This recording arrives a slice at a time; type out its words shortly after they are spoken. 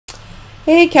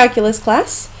Hey calculus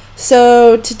class.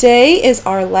 So today is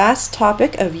our last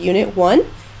topic of Unit 1,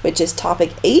 which is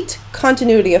topic 8,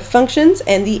 continuity of functions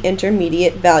and the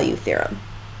intermediate value theorem.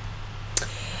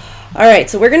 Alright,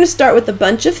 so we're going to start with a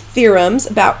bunch of theorems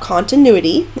about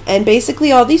continuity, and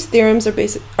basically all these theorems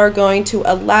are going to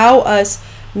allow us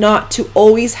not to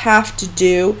always have to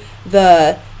do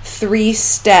the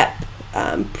three-step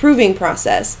proving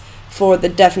process for the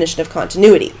definition of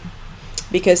continuity,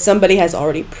 because somebody has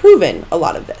already proven a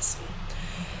lot of this.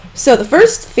 So the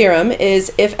first theorem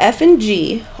is if f and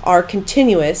g are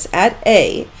continuous at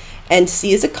a and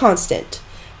c is a constant,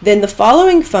 then the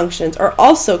following functions are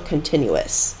also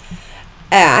continuous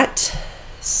at,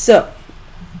 so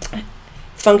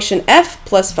function f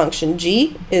plus function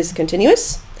g is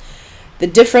continuous. The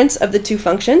difference of the two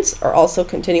functions are also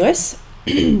continuous.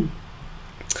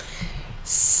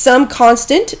 Some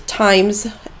constant times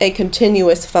a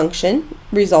continuous function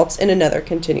results in another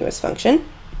continuous function.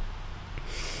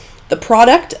 The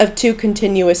product of two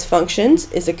continuous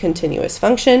functions is a continuous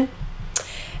function.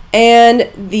 And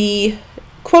the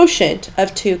quotient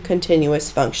of two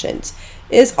continuous functions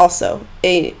is also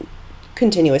a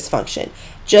continuous function,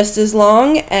 just as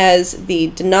long as the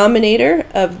denominator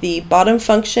of the bottom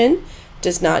function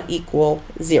does not equal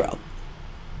 0.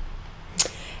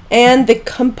 And the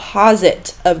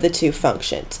composite of the two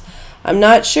functions. I'm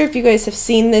not sure if you guys have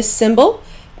seen this symbol,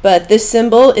 but this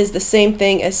symbol is the same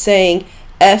thing as saying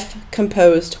f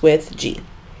composed with g.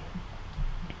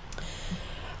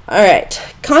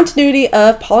 Alright, continuity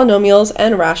of polynomials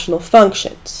and rational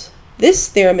functions. This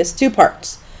theorem is two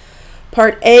parts.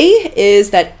 Part A is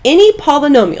that any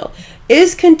polynomial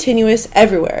is continuous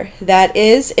everywhere. That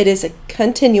is, it is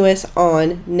continuous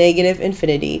on negative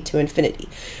infinity to infinity.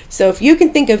 So if you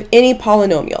can think of any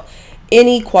polynomial,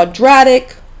 any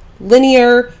quadratic,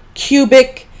 linear,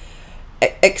 cubic,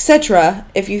 etc.,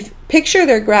 if you picture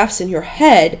their graphs in your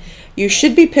head, you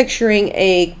should be picturing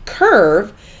a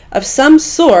curve of some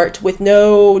sort with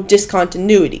no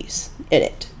discontinuities in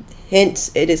it.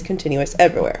 Hence, it is continuous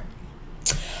everywhere.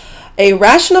 A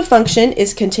rational function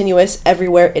is continuous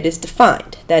everywhere it is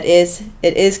defined. That is,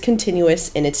 it is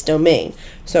continuous in its domain.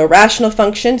 So a rational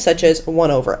function such as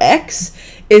 1 over x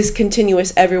is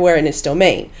continuous everywhere in its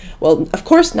domain. Well, of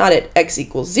course not at x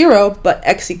equals 0, but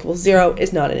x equals 0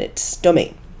 is not in its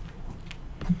domain.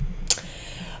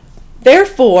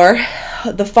 Therefore,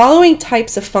 the following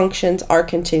types of functions are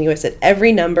continuous at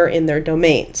every number in their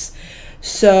domains.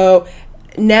 So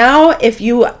now if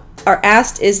you are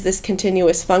asked, is this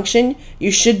continuous function,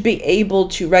 you should be able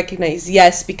to recognize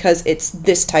yes, because it's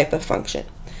this type of function.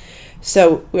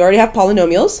 So we already have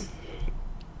polynomials,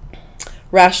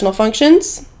 rational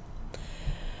functions,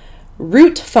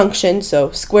 root functions, so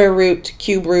square root,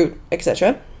 cube root,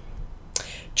 etc.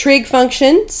 Trig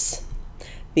functions,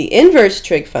 the inverse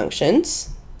trig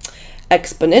functions,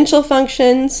 exponential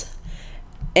functions,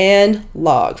 and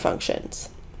log functions.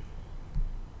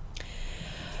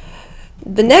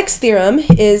 The next theorem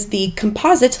is the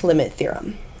composite limit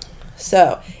theorem.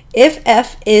 So if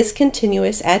f is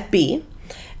continuous at b,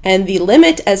 and the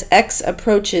limit as x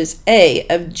approaches a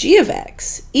of g of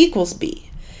x equals b,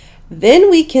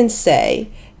 then we can say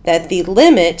that the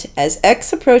limit as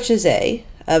x approaches a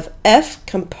of f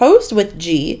composed with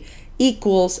g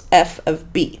equals f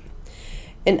of b.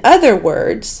 In other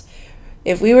words,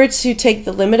 if we were to take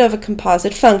the limit of a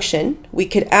composite function, we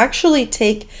could actually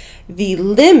take the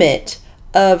limit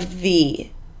of the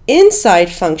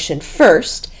inside function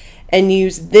first and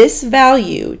use this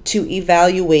value to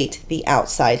evaluate the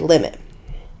outside limit.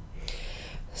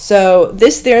 So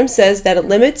this theorem says that a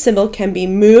limit symbol can be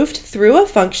moved through a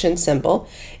function symbol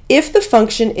if the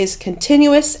function is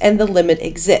continuous and the limit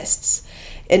exists.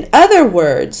 In other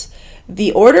words,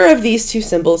 the order of these two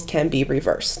symbols can be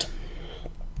reversed.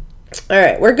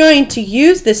 Alright, we're going to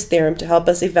use this theorem to help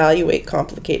us evaluate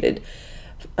complicated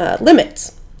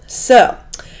limits. So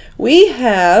we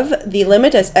have the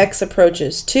limit as x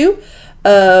approaches 2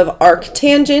 of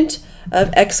arctangent of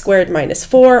x squared minus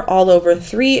 4 all over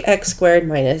 3x squared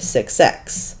minus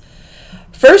 6x.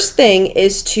 First thing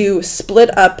is to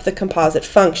split up the composite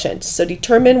functions. So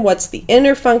determine what's the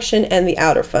inner function and the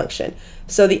outer function.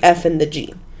 So the f and the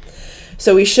g.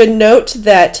 So we should note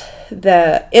that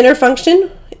the inner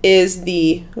function is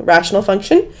the rational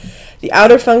function. The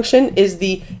outer function is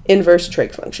the inverse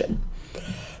trig function.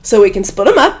 So we can split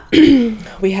them up.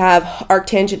 We have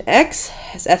arctangent x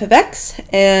as f of x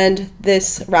and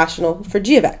this rational for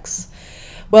g of x.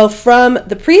 Well, from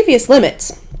the previous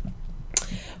limits,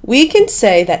 we can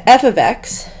say that f of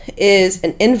x is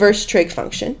an inverse trig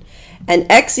function and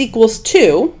x equals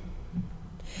 2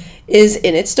 is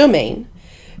in its domain.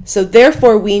 So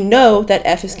therefore, we know that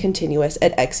f is continuous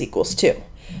at x equals 2.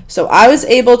 So I was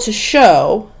able to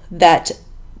show that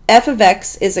f of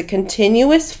x is a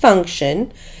continuous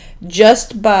function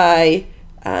just by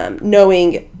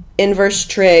knowing inverse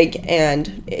trig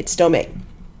and its domain.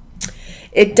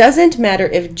 It doesn't matter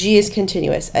if g is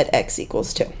continuous at x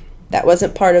equals 2. That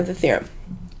wasn't part of the theorem.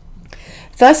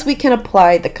 Thus, we can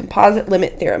apply the composite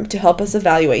limit theorem to help us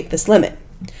evaluate this limit.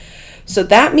 So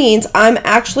that means I'm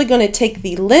actually going to take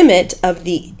the limit of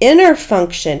the inner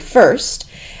function first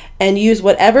and use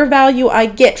whatever value I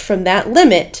get from that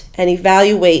limit and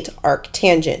evaluate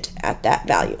arctangent at that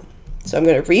value. So I'm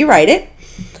going to rewrite it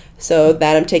so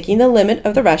that I'm taking the limit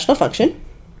of the rational function.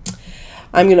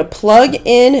 I'm going to plug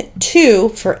in 2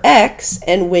 for x,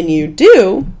 and when you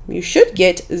do, you should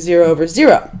get 0 over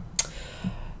 0.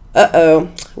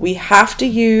 Uh-oh, we have to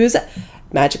use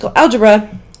magical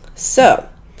algebra. So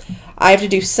I have to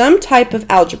do some type of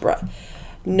algebra.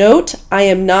 Note, I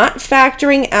am not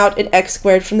factoring out an x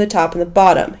squared from the top and the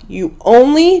bottom. You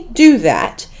only do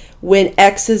that when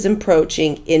x is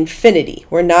approaching infinity.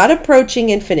 We're not approaching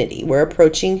infinity, we're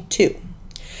approaching 2.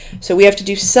 So we have to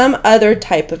do some other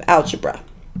type of algebra.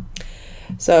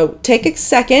 So take a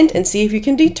second and see if you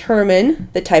can determine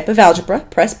the type of algebra.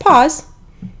 Press pause.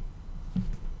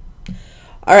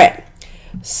 All right,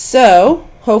 so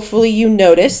hopefully you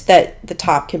notice that the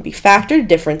top can be factored,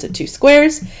 difference of 2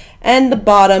 squares, and the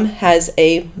bottom has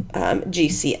a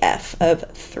GCF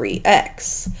of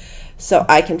 3x. So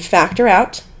I can factor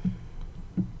out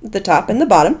the top and the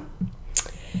bottom.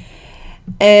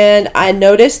 And I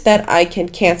notice that I can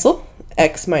cancel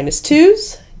x minus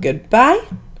 2's, goodbye.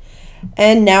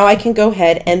 And now I can go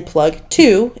ahead and plug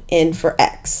 2 in for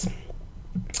x.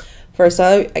 First,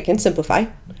 I can simplify.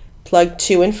 Plug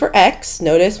 2 in for x.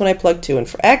 Notice when I plug 2 in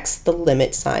for x, the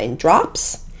limit sign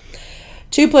drops.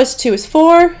 2 plus 2 is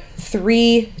 4.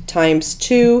 3 times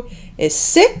 2 is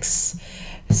 6.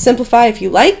 Simplify if you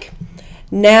like.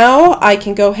 Now I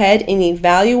can go ahead and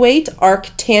evaluate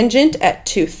arctangent at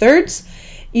 2/3.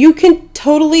 You can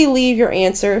totally leave your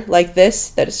answer like this.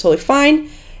 That is totally fine.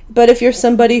 But if you're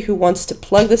somebody who wants to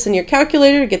plug this in your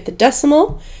calculator to get the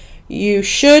decimal, you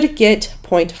should get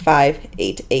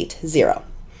 0.5880.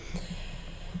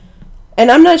 And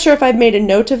I'm not sure if I've made a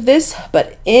note of this,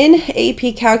 but in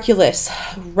AP Calculus,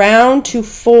 round to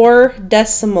 4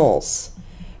 decimals.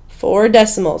 4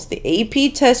 decimals. The AP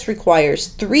test requires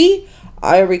 3.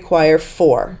 I require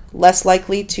 4. Less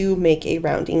likely to make a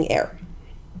rounding error.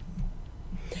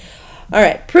 All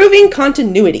right, proving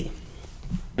continuity.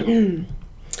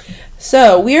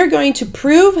 So we are going to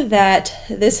prove that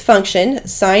this function,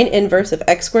 sine inverse of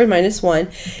x squared minus 1,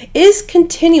 is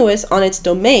continuous on its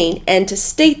domain, and to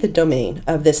state the domain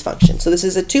of this function. So this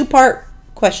is a two-part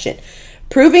question,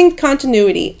 proving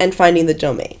continuity and finding the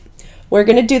domain. We're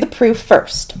going to do the proof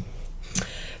first.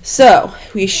 So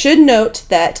we should note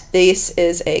that this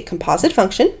is a composite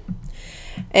function,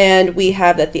 and we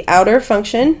have that the outer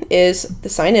function is the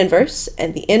sine inverse,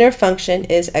 and the inner function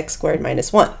is x squared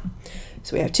minus 1.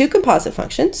 So we have two composite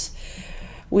functions.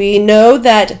 We know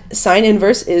that sine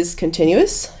inverse is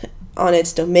continuous on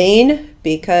its domain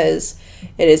because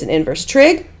it is an inverse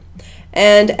trig,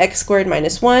 and x squared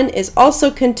minus 1 is also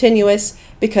continuous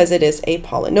because it is a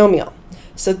polynomial.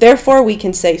 So therefore we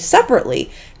can say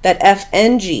separately that f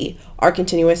and g are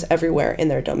continuous everywhere in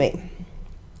their domain.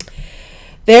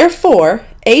 Therefore,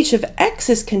 h of x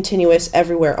is continuous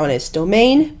everywhere on its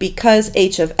domain because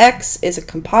h of x is a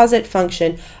composite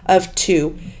function of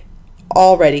 2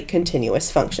 already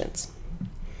continuous functions.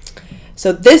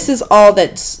 So this is all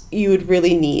that you would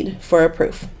really need for a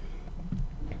proof.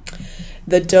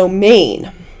 The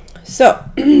domain. So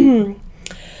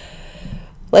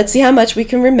let's see how much we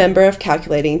can remember of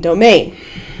calculating domain.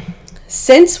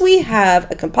 Since we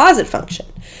have a composite function,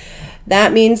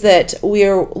 that means that we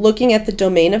are looking at the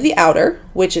domain of the outer,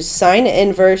 which is sine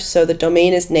inverse, so the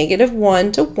domain is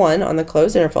 -1 to 1 on the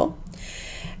closed interval.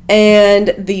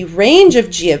 And the range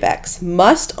of g of x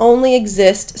must only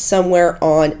exist somewhere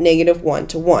on -1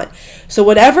 to 1. So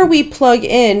whatever we plug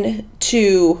in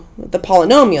to the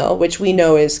polynomial, which we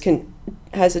know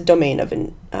has a domain of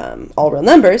all real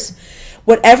numbers,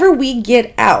 whatever we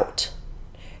get out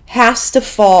has to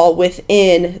fall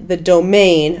within the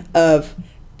domain of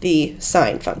the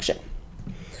sine function.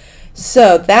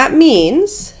 So that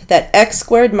means that x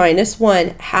squared minus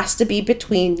 1 has to be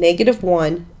between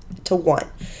 -1 to 1.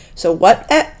 So what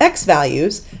x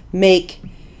values make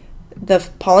the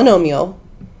polynomial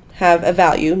have a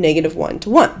value -1 to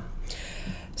 1?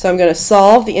 So I'm going to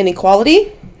solve the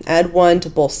inequality, add 1 to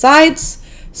both sides,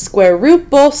 square root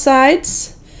both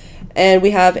sides, and we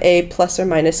have a plus or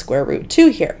minus square root 2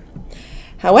 here.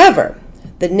 However,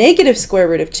 the negative square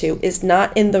root of 2 is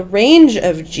not in the range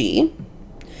of g,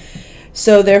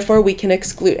 so therefore we can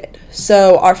exclude it.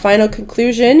 So our final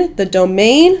conclusion, the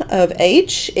domain of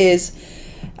h is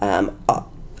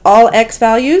all x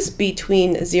values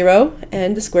between 0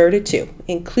 and the square root of 2,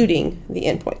 including the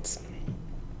endpoints.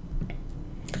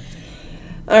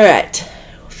 All right,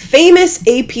 famous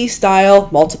AP style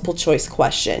multiple choice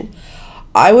question.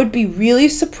 I would be really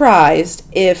surprised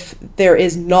if there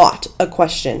is not a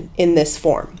question in this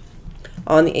form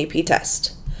on the AP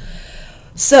test.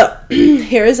 So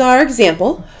here is our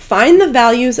example. Find the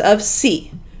values of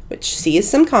c, which c is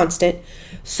some constant,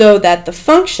 so that the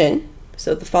function,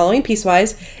 so the following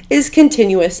piecewise, is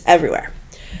continuous everywhere.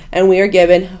 And we are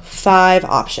given 5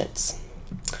 options.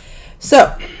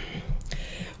 So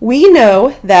we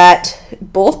know that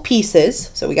both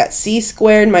pieces, so we got c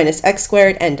squared minus x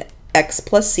squared and x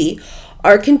plus c,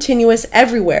 are continuous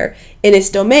everywhere in its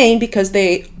domain because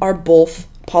they are both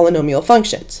polynomial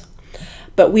functions.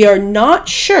 But we are not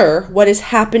sure what is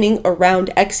happening around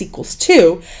x equals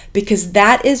 2 because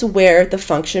that is where the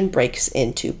function breaks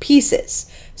into pieces.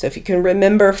 So if you can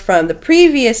remember from the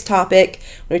previous topic,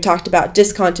 when we talked about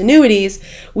discontinuities,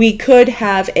 we could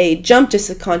have a jump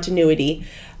discontinuity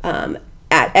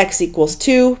at x equals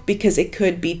 2 because it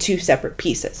could be 2 separate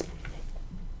pieces.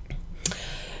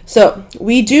 So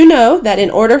we do know that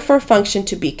in order for a function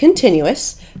to be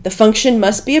continuous, the function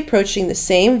must be approaching the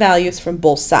same values from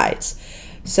both sides.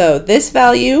 So this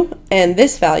value and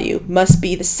this value must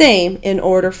be the same in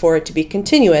order for it to be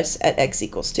continuous at x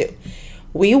equals 2.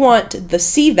 We want the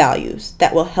c values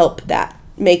that will help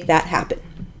make that happen.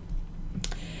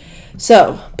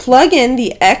 So plug in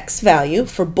the x value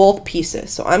for both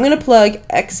pieces. So I'm going to plug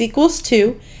x equals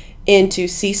 2 into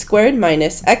c squared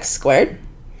minus x squared.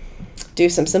 Do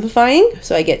some simplifying,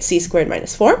 so I get c squared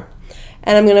minus 4.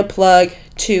 And I'm going to plug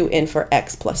 2 in for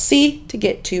x plus c to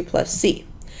get 2 plus c.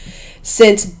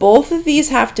 Since both of these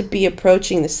have to be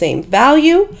approaching the same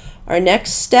value, our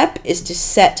next step is to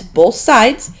set both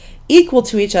sides equal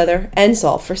to each other and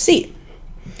solve for c.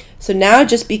 So now it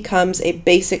just becomes a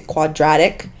basic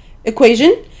quadratic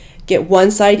equation. Get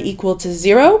one side equal to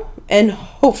 0, and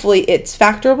hopefully it's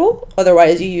factorable,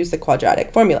 otherwise you use the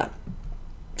quadratic formula.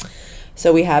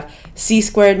 So we have c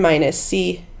squared minus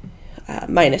c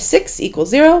minus 6 equals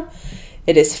 0.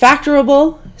 It is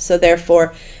factorable, so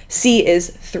therefore c is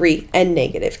 3 and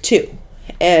negative 2.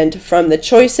 And from the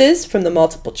choices, from the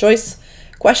multiple choice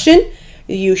question,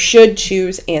 you should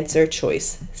choose answer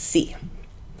choice C.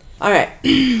 All right,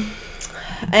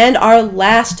 and our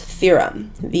last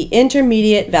theorem, the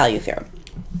intermediate value theorem.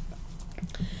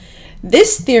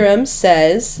 This theorem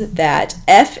says that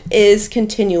f is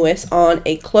continuous on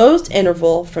a closed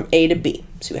interval from a to b.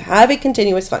 So you have a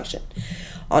continuous function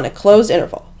on a closed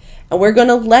interval. And we're going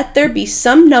to let there be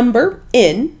some number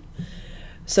in,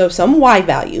 so some y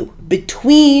value,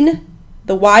 between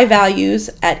the y values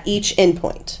at each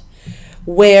endpoint,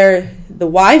 where the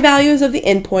y values of the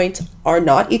endpoints are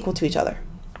not equal to each other.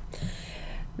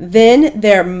 Then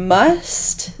there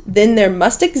must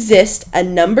exist a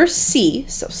number c,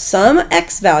 so some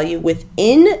x value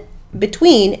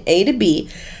between a to b,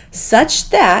 such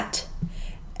that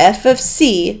f of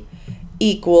c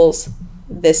equals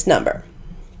this number.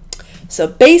 So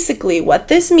basically what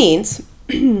this means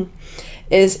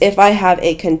is if I have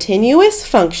a continuous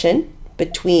function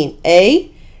between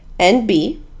a and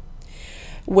b,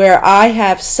 where I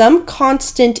have some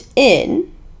constant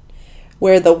in,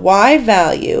 where the y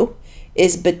value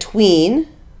is between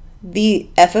the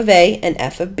f of a and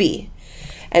f of b.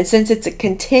 And since it's a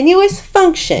continuous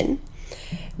function,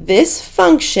 this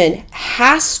function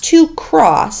has to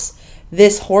cross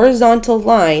this horizontal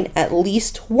line at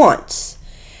least once.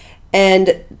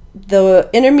 And the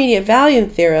intermediate value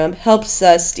theorem helps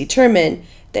us determine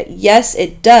that yes,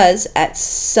 it does at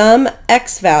some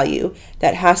x value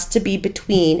that has to be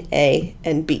between a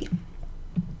and b.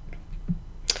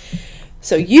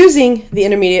 So using the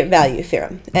intermediate value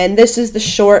theorem, and this is the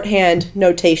shorthand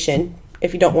notation,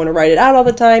 if you don't want to write it out all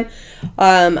the time,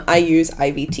 I use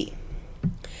IVT.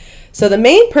 So the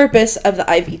main purpose of the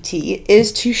IVT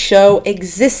is to show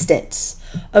existence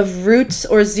of roots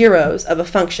or zeros of a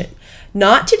function,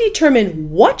 not to determine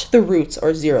what the roots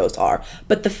or zeros are,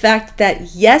 but the fact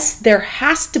that yes, there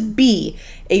has to be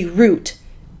a root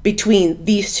between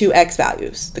these two x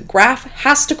values. The graph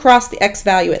has to cross the x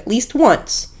value at least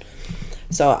once.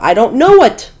 So I don't know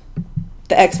what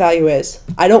the x value is.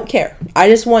 I don't care. I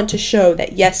just want to show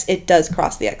that yes, it does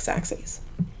cross the x-axis.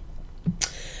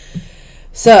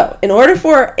 So in order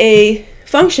for a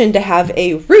function to have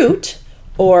a root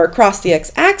or cross the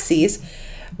x-axis,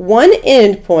 one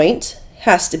endpoint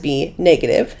has to be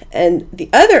negative and the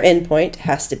other endpoint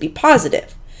has to be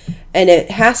positive. And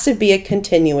it has to be a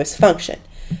continuous function.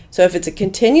 So if it's a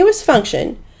continuous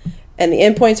function and the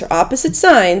endpoints are opposite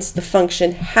signs, the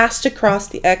function has to cross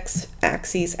the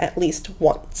x-axis at least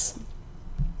once.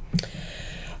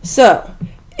 So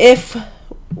if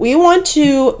we want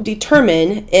to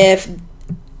determine if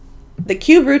the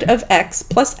cube root of x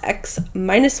plus x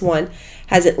minus 1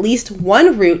 has at least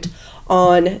one root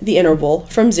on the interval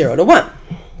from 0 to 1.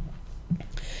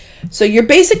 So you're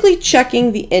basically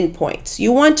checking the endpoints.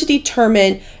 You want to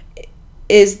determine,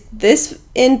 is this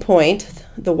endpoint,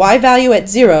 the y value at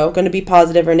 0, going to be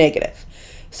positive or negative?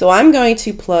 So I'm going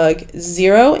to plug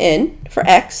 0 in for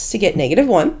x to get negative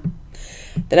 1.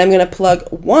 Then I'm going to plug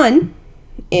 1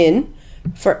 in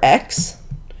for x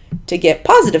to get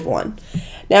positive 1.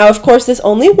 Now, of course, this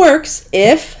only works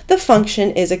if the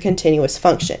function is a continuous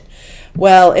function.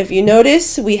 Well, if you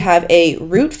notice, we have a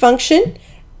root function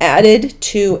added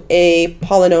to a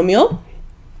polynomial.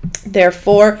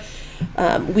 Therefore,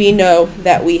 we know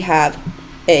that we have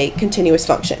a continuous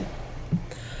function.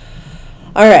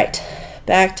 All right,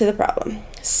 back to the problem.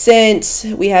 Since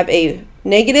we have a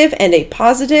negative and a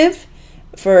positive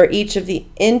for each of the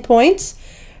endpoints,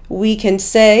 we can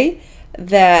say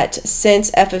that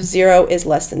since f of 0 is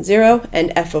less than 0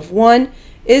 and f of 1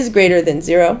 is greater than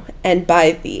 0, and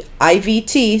by the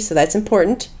IVT, so that's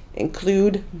important,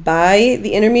 include by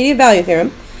the intermediate value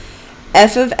theorem,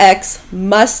 f of x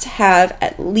must have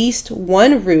at least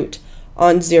one root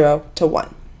on 0 to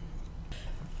 1.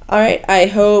 All right, I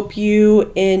hope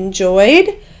you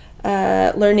enjoyed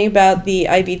learning about the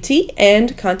IVT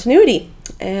and continuity,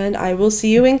 and I will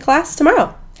see you in class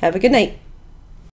tomorrow. Have a good night.